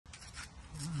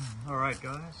Alright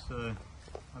guys, so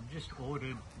I've just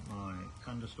ordered my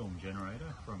Thunderstorm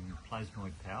Generator from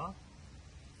Plasmoid Power.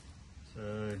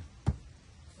 So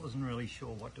wasn't really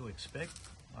sure what to expect.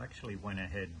 I actually went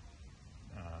ahead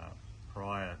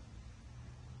prior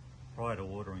to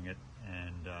ordering it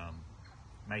and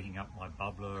making up my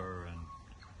bubbler and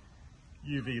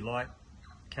UV light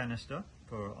canister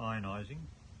for ionizing,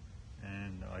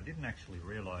 and I didn't actually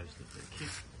realize that the kit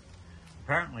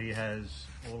apparently has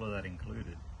all of that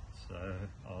included. So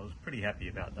I was pretty happy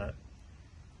about that,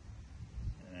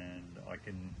 and I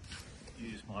can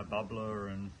use my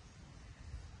bubbler and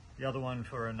the other one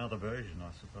for another version,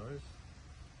 I suppose.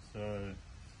 So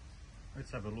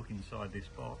let's have a look inside this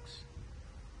box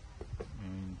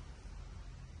and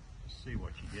see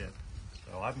what you get.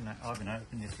 So I haven't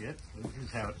opened this yet. This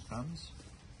is how it comes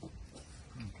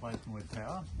in Plasmoid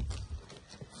Power.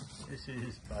 This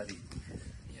is Buddy.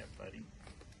 Yeah, Buddy.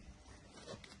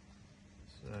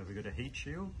 So we've got a heat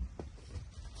shield.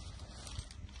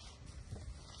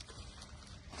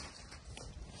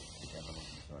 Have a look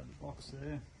inside the box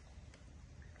there.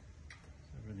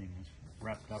 So everything's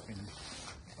wrapped up in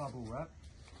bubble wrap.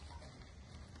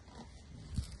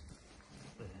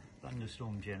 The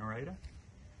Thunderstorm Generator.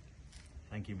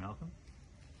 Thank you, Malcolm,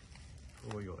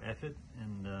 for all your effort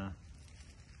and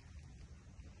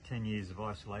 10 years of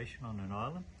isolation on an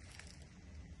island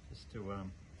just to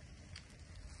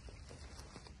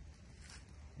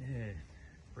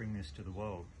bring this to the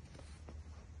world,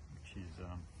 which is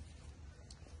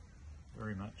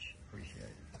very much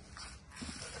appreciated.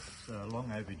 It's long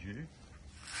overdue,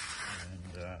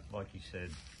 and like you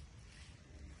said,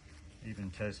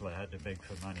 even Tesla had to beg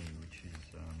for money, which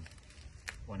is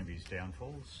one of his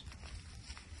downfalls,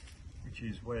 which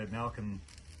is where Malcolm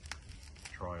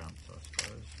triumphs, I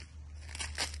suppose.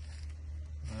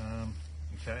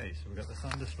 Okay, so we've got the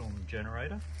Thunderstorm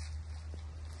Generator.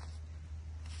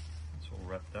 It's all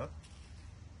wrapped up.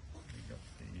 We've got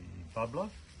the bubbler.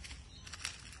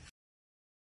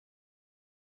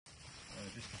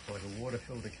 Just like a water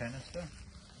filter canister,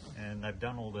 and they've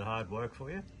done all the hard work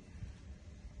for you.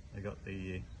 They've got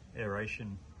the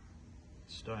aeration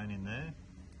stone in there,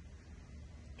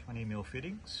 20mm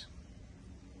fittings,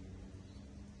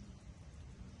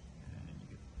 and you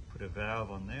could put a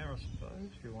valve on there, I suppose,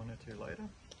 if you wanted to later.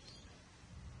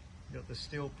 You've got the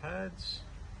steel pads,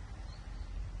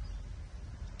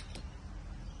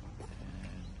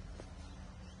 and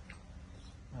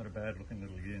not a bad looking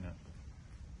little unit.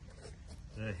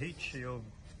 The heat shield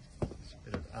is a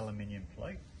bit of aluminium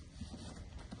plate.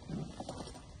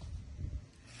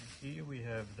 Here we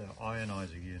have the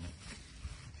ionizer unit,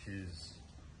 which is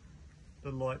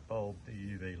the light bulb, the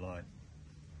UV light.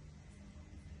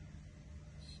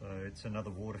 So it's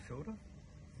another water filter,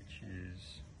 which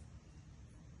is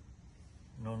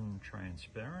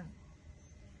non-transparent.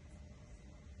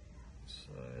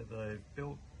 So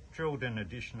they've drilled an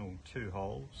additional 2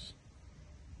 holes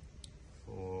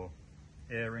for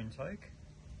air intake.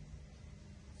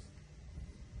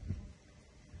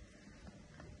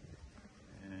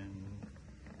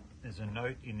 There's a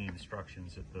note in the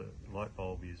instructions that the light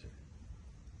bulb is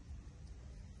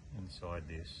inside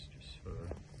this, just for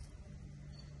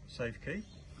safekeep.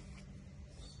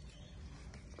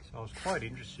 So I was quite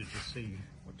interested to see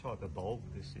what type of bulb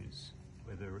this is,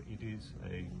 whether it is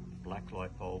a black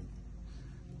light bulb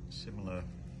similar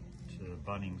to the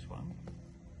Bunnings one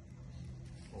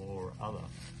or other.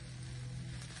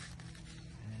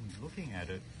 And looking at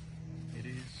it, it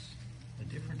is a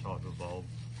different type of bulb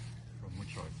from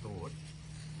which I thought.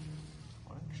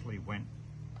 I actually went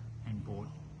and bought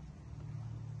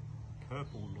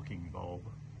purple looking bulb.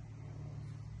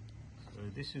 So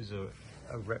this is a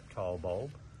reptile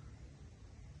bulb.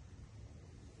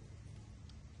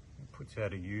 It puts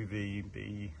out a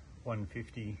UVB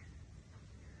 150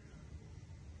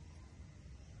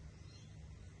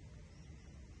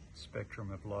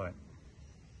 spectrum of light.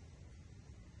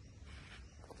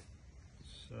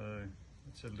 So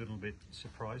it's a little bit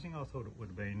surprising. I thought it would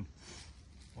have been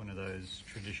one of those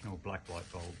traditional black light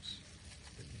bulbs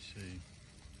that you see.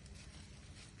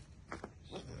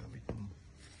 So we can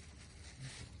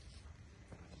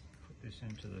put this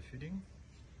into the fitting,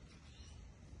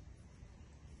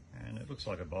 and it looks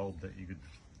like a bulb that you could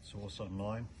source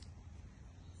online.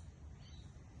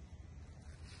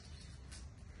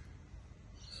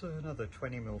 So another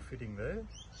 20mm fitting there.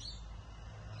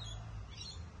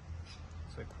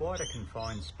 So quite a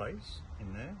confined space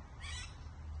in there.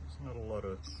 There's not a lot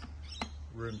of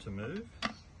room to move.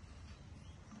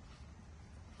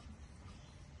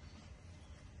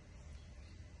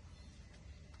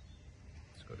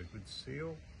 It's got a good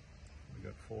seal. We've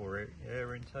got 4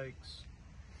 air intakes.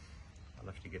 I'll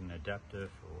have to get an adapter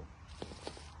for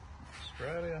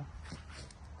Australia,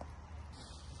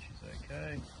 which is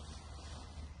okay.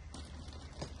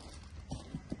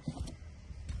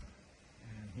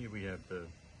 And here we have the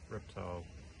reptile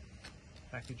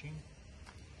packaging.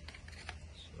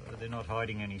 So they're not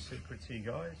hiding any secrets here,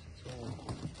 guys. It's all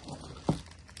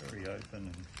very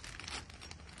open and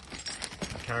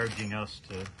encouraging us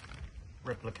to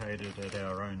replicate it at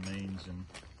our own means. And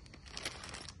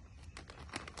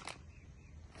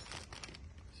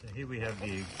so here we have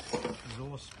the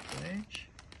exhaust flange.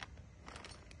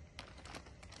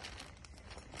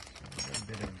 So a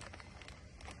bit of,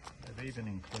 they've even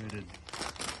included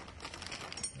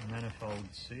a manifold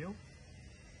seal.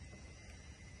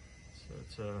 So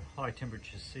it's a high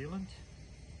temperature sealant.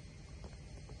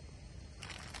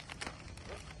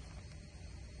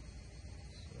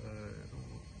 So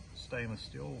stainless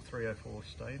steel, 304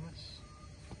 stainless.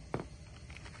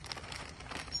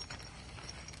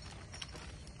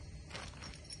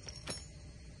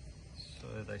 So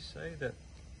they say that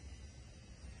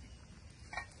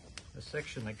the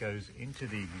section that goes into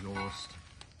the exhaust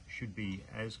should be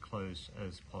as close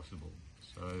as possible.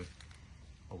 So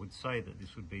I would say that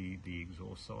this would be the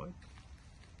exhaust side,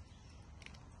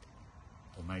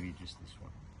 or maybe just this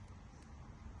one.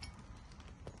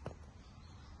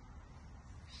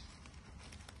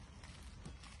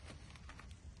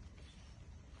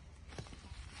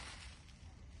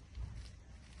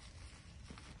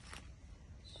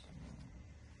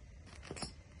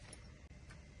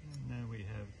 And now we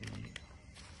have the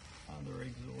other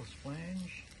exhaust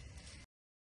flange.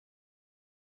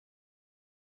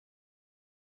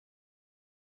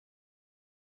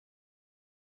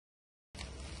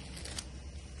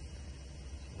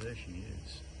 There she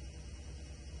is.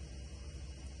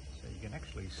 So you can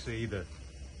actually see the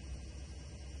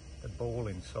ball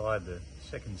inside the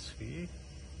second sphere.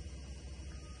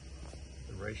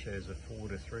 The ratios are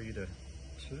 4:3:2.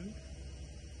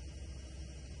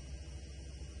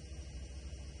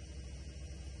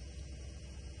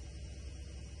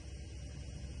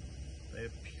 They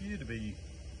appear to be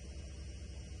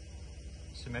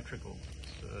symmetrical,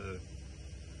 so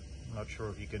I'm not sure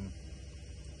if you can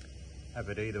have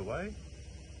it either way.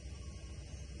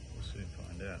 We'll soon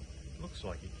find out. It looks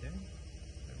like you can.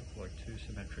 They look like two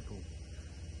symmetrical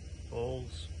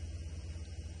balls.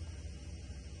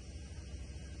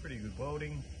 Pretty good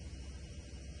welding.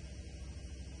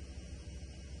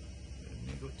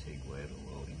 Nickel TIG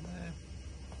welding there.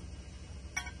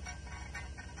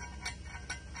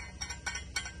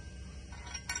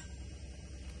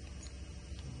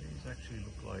 So these actually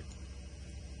look like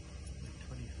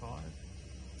 25.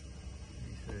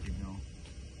 30 mil.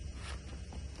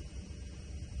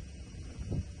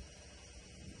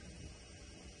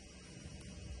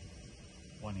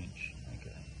 One inch,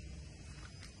 okay.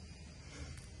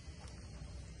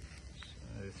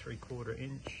 So 3/4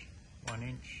 inch, 1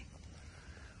 inch.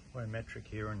 We're metric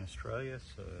here in Australia,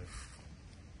 so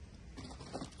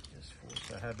just force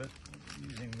the habit of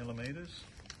using millimeters.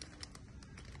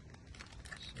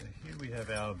 So here we have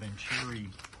our Venturi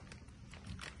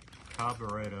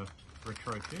carburetor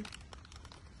retrofit,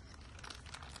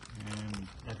 and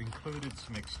they've included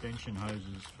some extension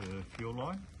hoses for fuel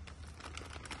line,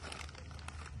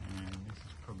 and this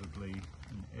is probably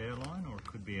an air line, or it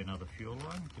could be another fuel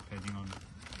line depending on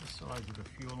the size of the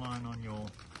fuel line on your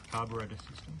carburetor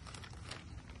system.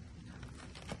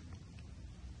 So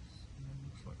it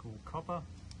looks like all copper,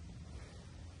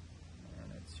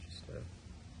 and it's just an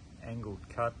angled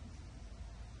cut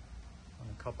on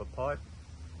a copper pipe.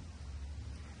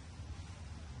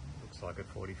 Like a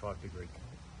 45-degree cut.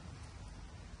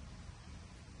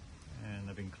 And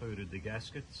they've included the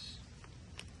gaskets.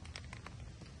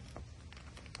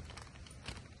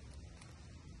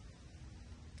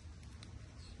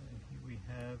 So here we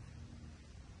have,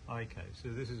 okay, so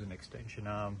this is an extension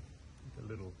arm with a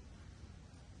little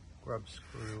grub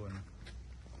screw and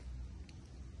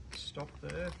stop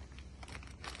there.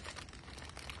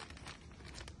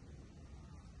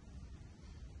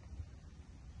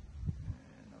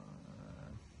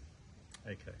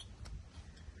 Okay,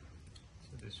 so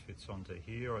this fits onto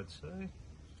here, I'd say.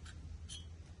 So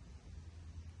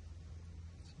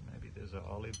maybe there's an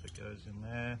olive that goes in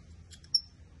there.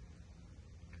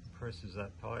 Compresses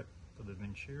that pipe for the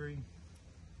Venturi.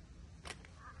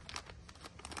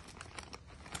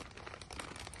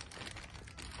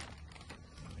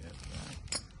 We have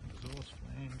that exhaust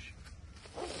flange.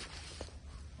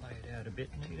 Lay it out a bit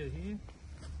neater here.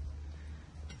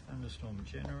 Thunderstorm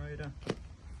Generator.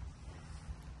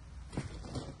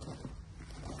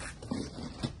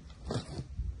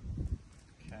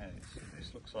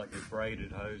 looks like a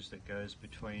braided hose that goes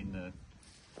between the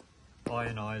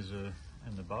ionizer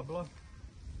and the bubbler.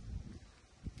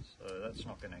 So that's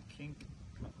not going to kink,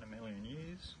 not in a million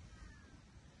years.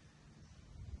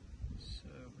 So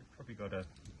we've probably got a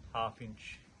 1/2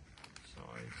 inch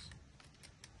size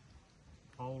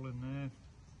hole in there.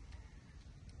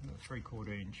 We've got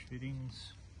 3/4 inch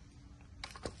fittings.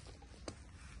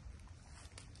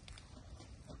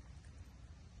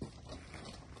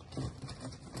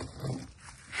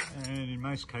 And in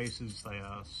most cases they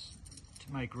ask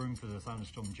to make room for the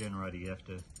Thunderstorm generator, you have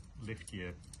to lift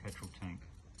your petrol tank.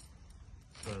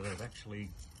 So they've actually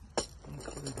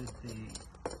included the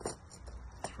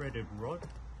threaded rod to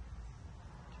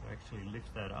actually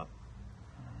lift that up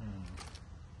and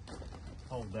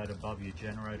hold that above your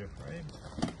generator frame.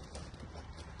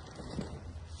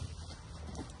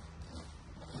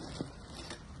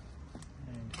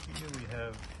 And here we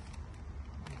have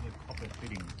the copper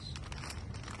fittings.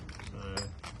 So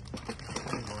I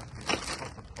like this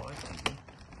copper pipe here.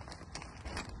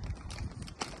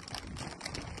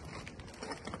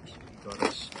 So we've got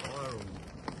a spiral,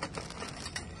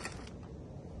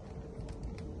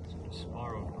 sort of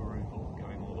spiral groove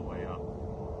going all the way up.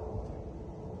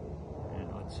 And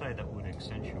I'd say that would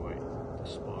accentuate the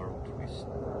spiral twist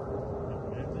and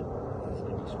movement of the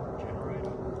Thunderstorm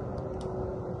generator.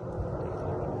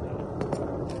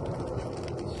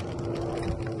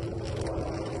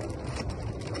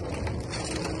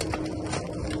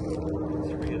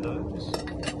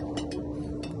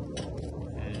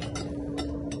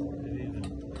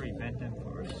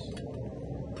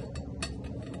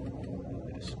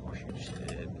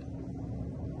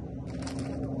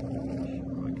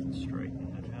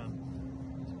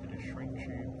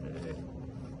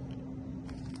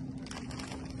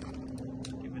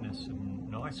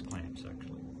 Nice clamps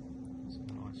actually, some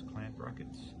nice clamp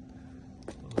brackets,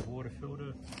 little water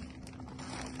filter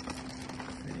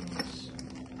fittings,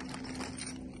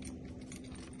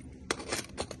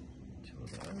 2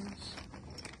 of those,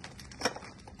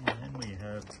 and then we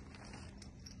have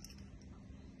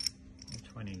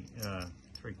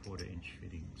 3/4 inch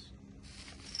fittings.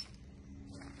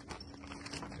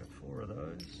 We've got 4 of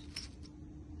those,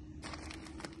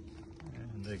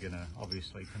 and they're going to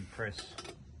obviously compress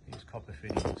these copper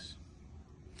fittings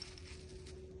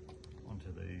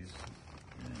onto these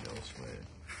and elsewhere.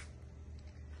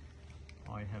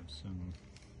 I have some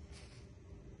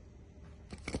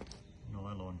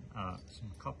nylon,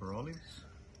 some copper olives.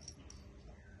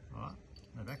 Right,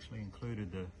 they've actually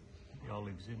included the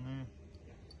olives in there,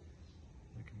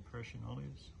 the compression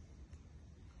olives.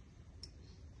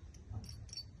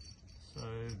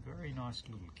 So very nice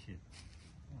little kit.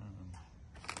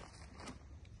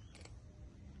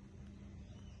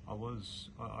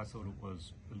 I thought it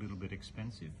was a little bit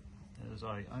expensive, as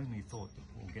I only thought that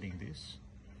we're getting this,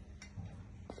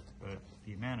 but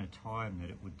the amount of time that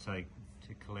it would take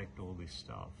to collect all this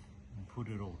stuff and put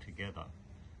it all together,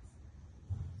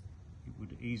 it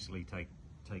would easily take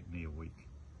me a week,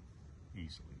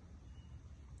 easily.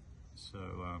 So,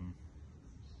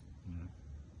 you know,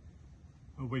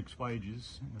 a week's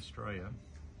wages in Australia,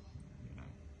 you know,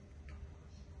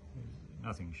 there's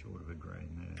nothing short of a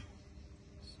grain there.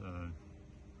 So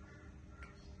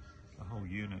the whole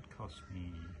unit cost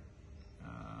me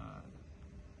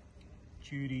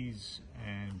duties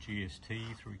and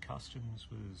GST through customs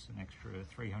was an extra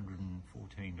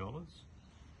 $314.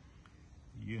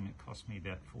 The unit cost me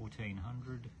about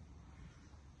 $1,400,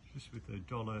 just with a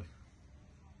dollar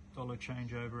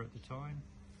changeover at the time.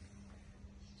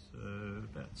 So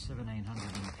about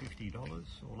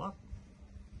 $1,750 all up.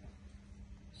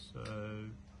 So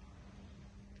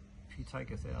if you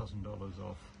take $1,000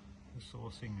 off the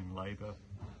sourcing and labour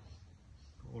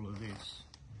for all of this,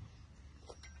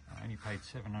 I only paid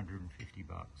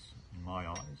 $750 in my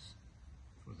eyes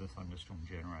for the Thunderstorm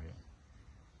generator,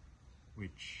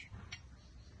 which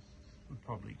would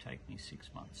probably take me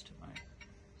 6 months to make.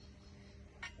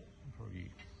 Probably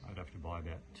I'd have to buy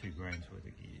about $2 grand worth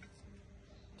of gear.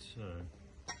 So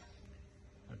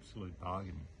absolute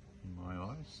bargain in my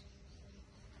eyes.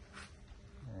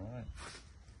 All right.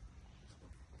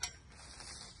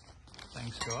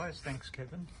 Thanks guys, thanks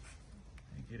Kevin.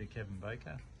 Thank you to Kevin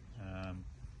Baker.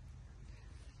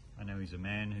 I know he's a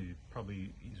man who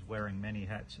probably is wearing many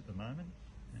hats at the moment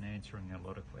and answering a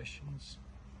lot of questions,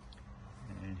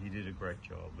 and he did a great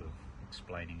job of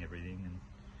explaining everything and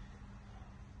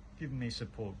giving me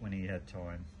support when he had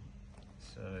time.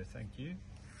 So thank you.